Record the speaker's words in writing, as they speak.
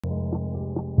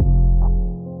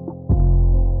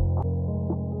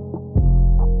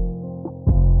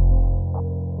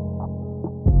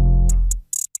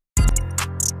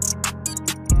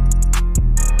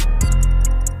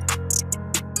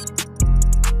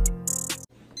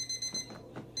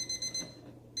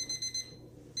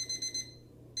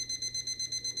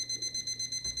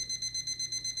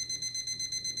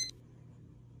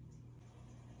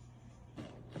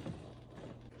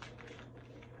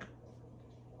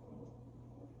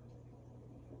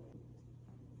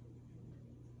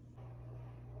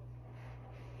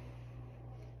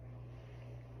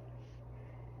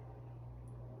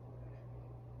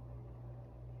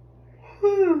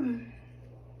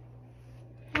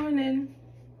morning.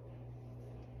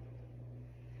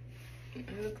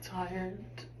 I look tired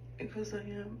because I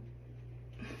am.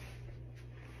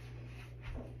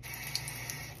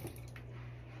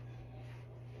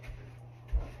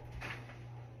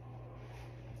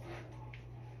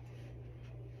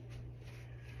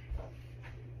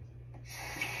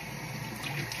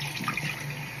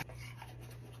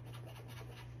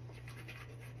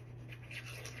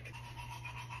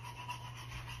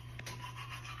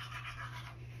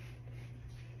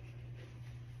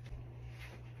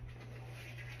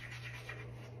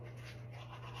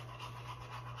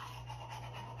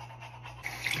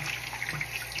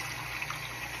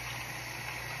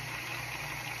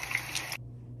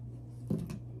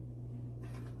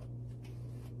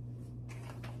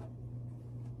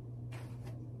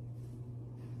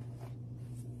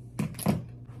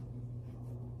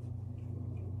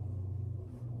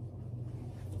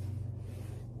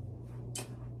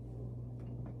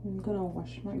 I'm gonna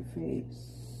wash my face.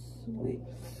 Wait.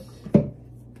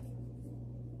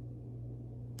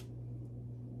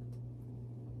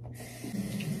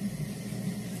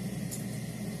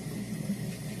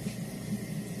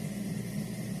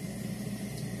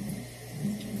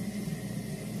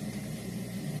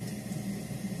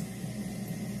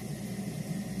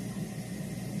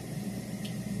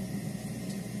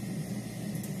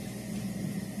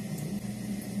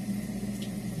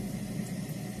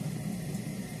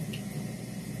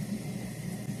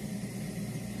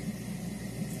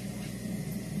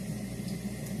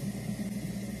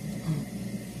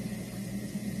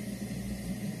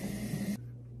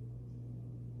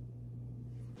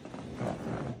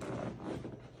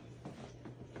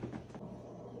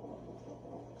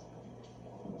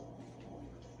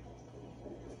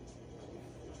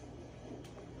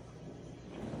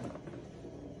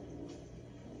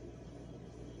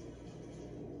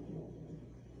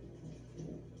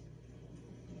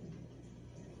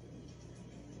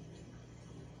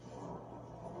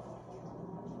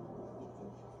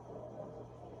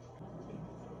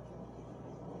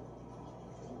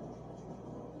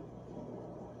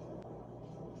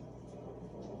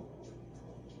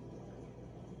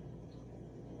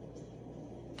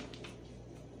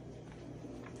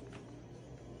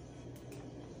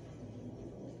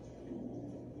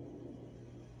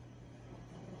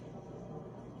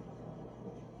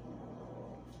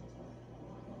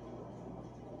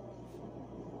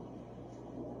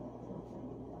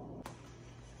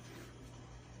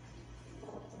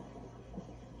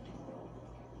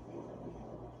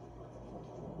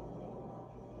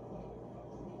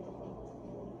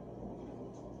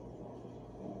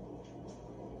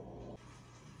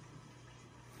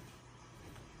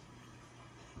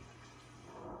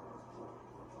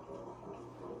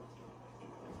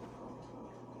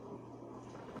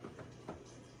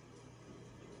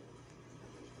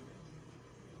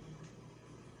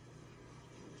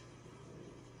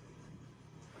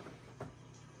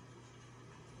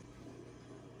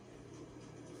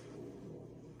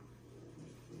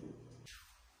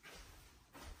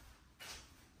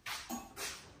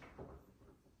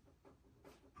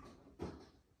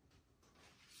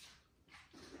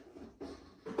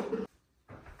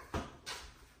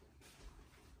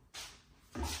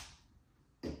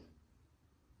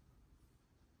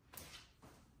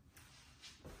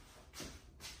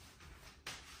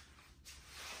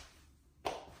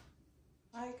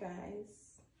 Hi guys.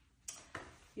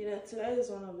 Today is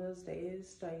one of those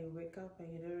days that you wake up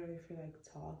and you don't really feel like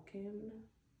talking.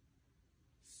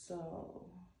 So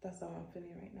that's how I'm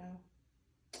feeling right now.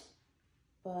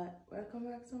 But welcome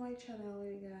back to my channel,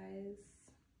 you guys.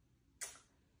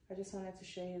 I just wanted to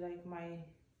show you like my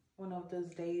one of those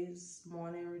days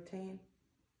morning routine.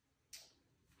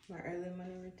 My early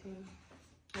morning routine.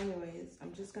 Anyways,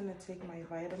 I'm just gonna take my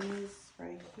vitamins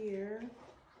right here.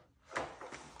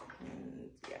 And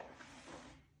yeah.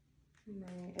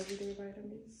 My everyday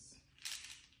vitamins.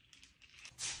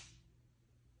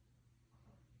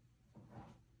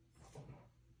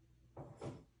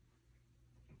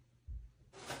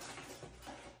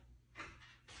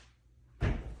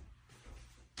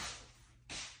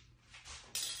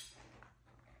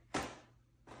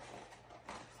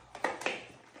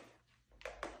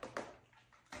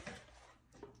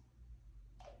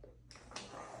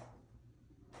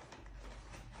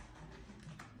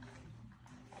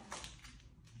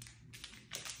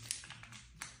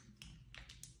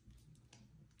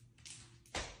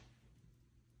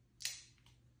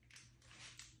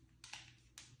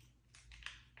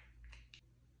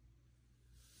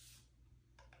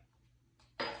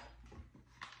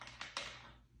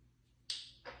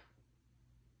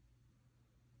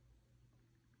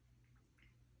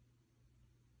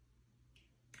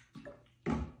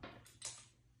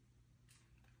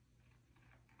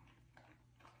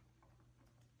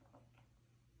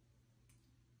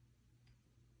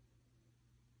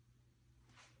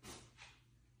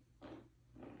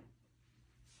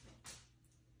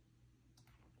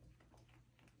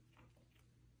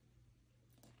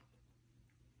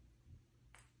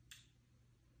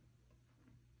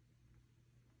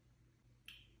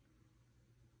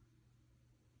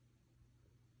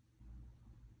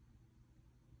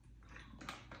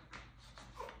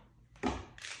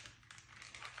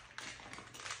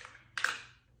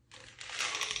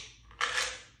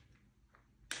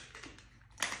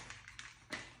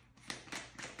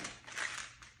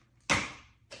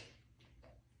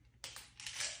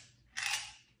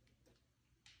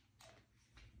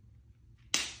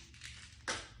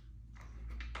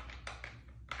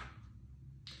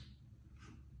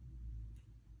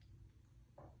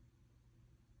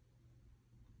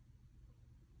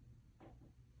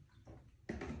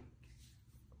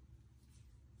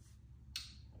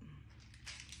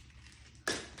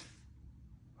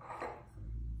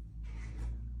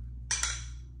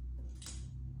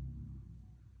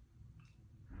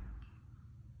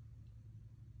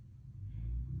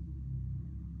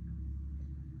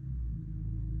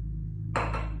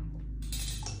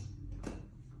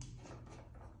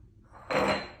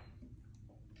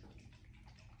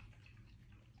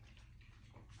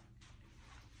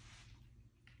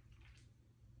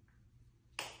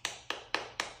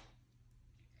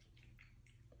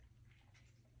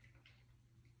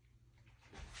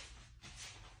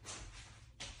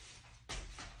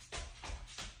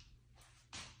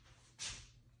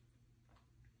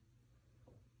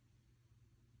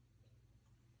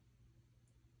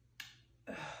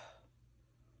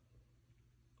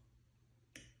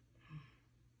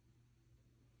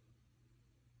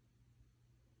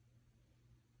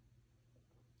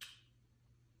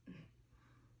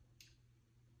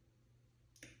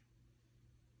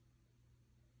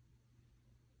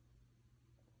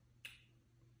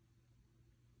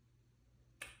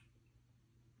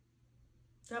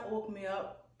 That woke me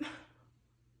up.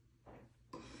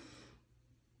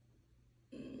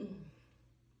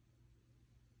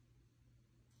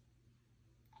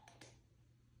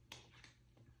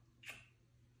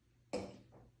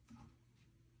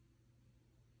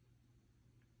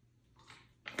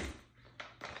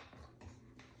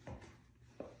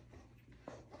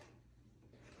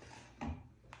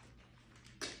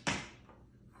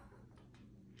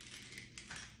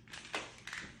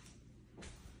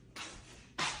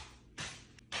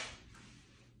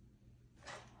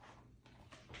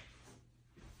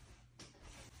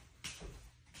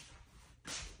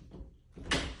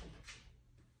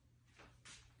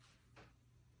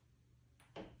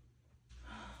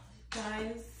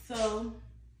 Guys, so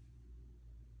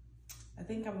I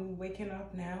think I'm waking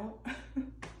up now.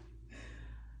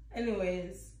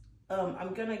 Anyways,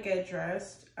 I'm gonna get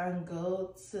dressed and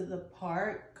go to the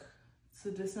park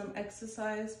to do some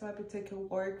exercise. Probably take a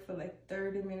walk for like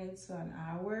 30 minutes to an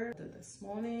hour. This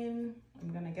morning,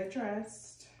 I'm gonna get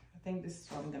dressed. I think this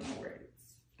is what I'm gonna wear.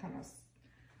 It's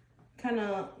kind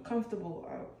of comfortable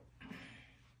out.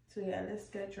 So yeah, let's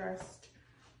get dressed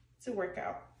to work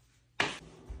out.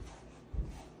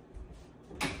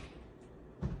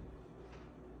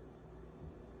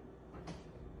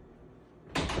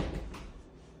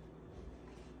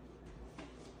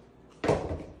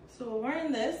 So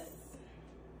wearing this,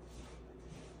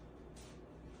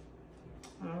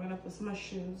 I'm gonna put some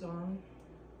shoes on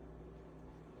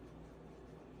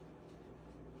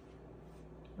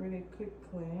really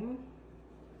quickly.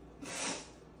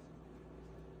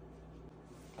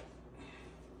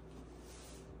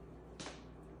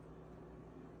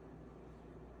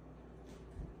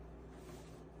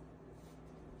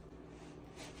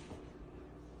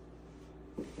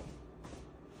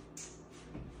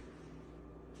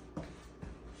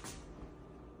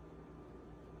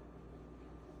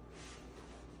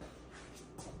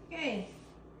 Okay,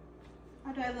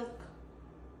 how do I look?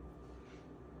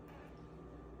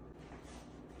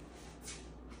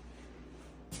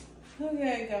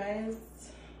 Okay guys,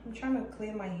 I'm trying to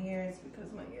clean my hairs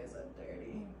because my ears are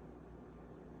dirty.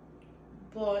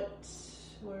 But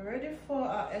we're ready for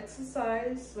our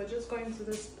exercise. We're just going to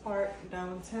this park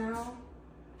downtown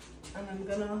and I'm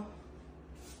gonna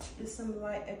do some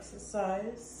light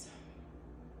exercise.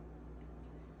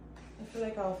 I feel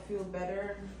like I'll feel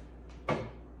better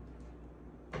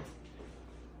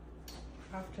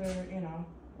after, you know,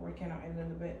 working out a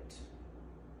little bit.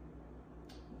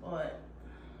 But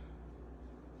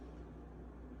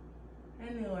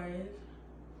anyways,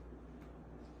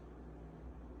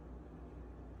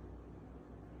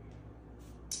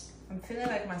 I'm feeling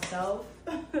like myself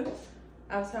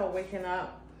after waking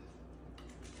up.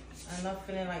 I'm not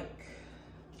feeling like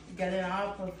getting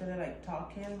up or feeling like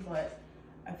talking, but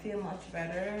I feel much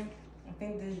better. I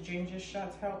think these ginger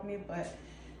shots help me, but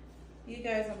you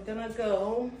guys, I'm gonna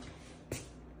go,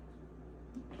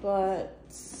 but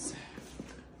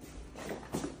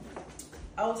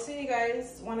I'll see you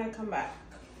guys when I come back.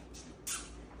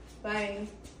 Bye.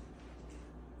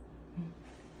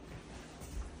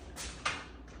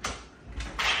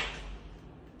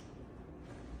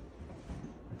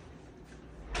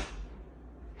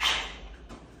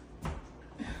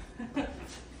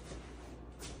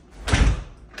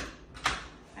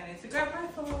 I need to grab my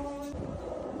phone.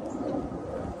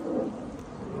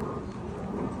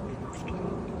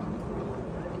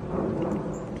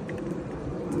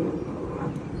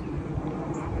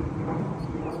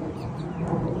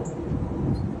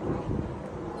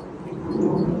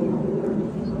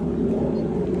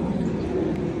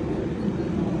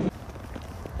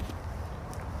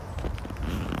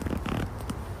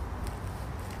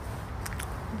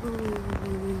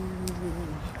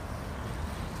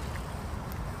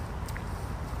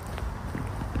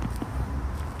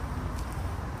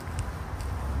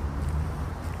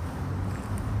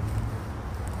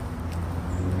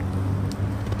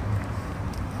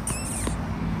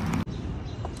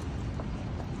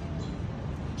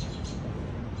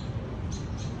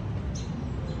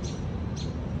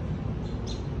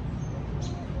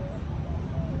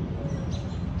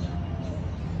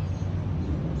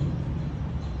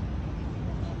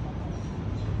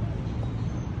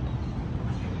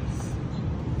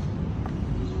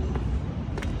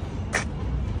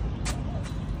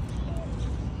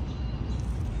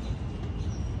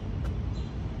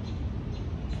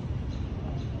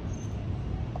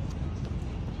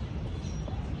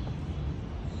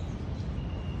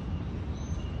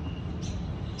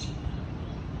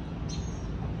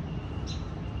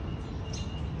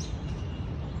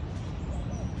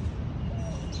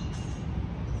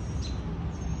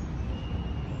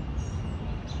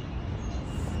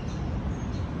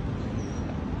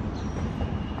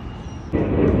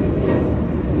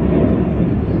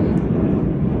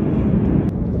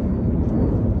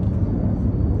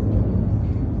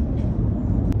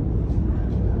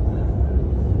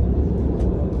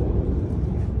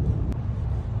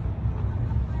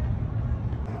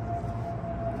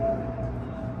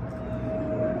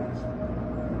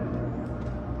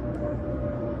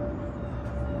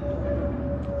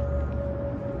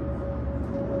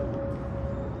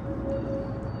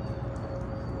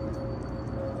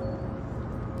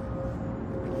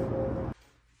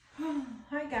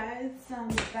 So I'm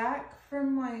back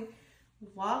from my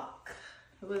walk.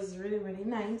 It was really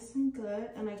nice and good,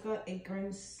 and I got a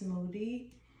green smoothie.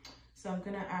 So I'm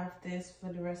gonna have this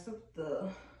for the rest of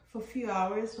for a few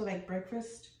hours for like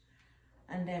breakfast,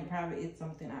 and then probably eat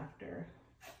something after.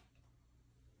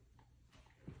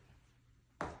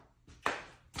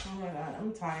 Oh my god,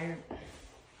 I'm tired.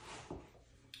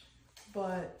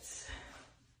 But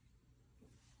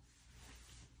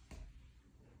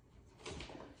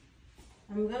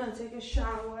I'm gonna take a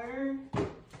shower.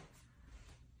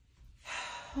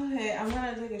 Okay, I'm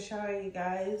gonna take a shower, you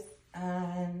guys,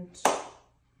 and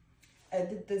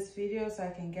edit this video so I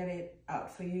can get it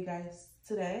out for you guys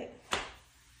today.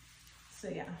 So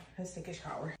yeah, let's take a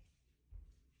shower.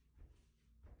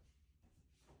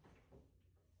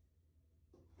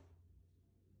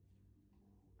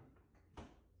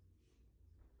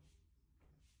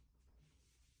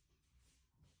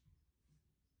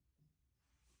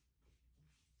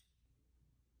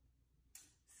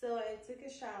 So I took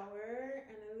a shower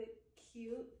and I look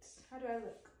cute. How do I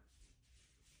look?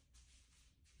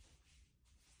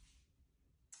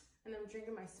 And I'm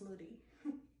drinking my smoothie.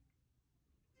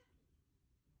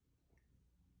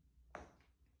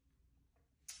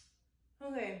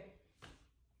 Okay,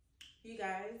 you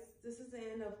guys, this is the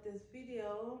end of this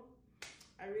video.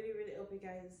 I really hope you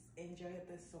guys enjoyed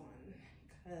this one,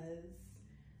 because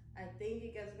I think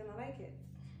you guys are gonna like it.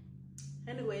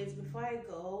 Anyways, before I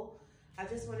go, I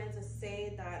just wanted to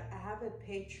say that I have a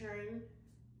Patreon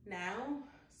now,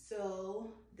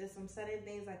 so there's some certain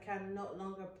things I can no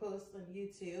longer post on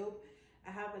YouTube.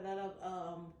 I have a lot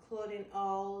of clothing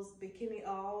hauls, bikini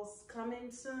hauls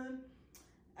coming soon,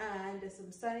 and there's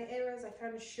some certain areas I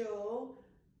kind of show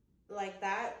like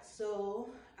that.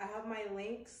 So I have my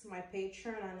links, my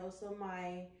Patreon, and also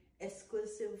my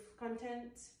exclusive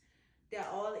content. They're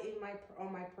all in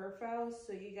on my profile,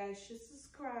 so you guys should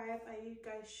subscribe, and you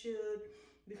guys should,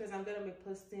 because I'm gonna be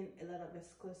posting a lot of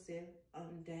exclusive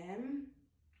on them.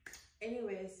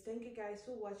 Anyways, thank you guys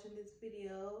for watching this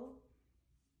video.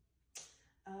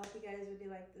 I hope you guys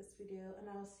really like this video, and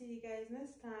I'll see you guys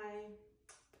next time.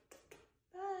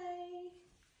 Bye.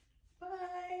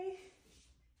 Bye.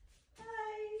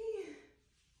 Bye.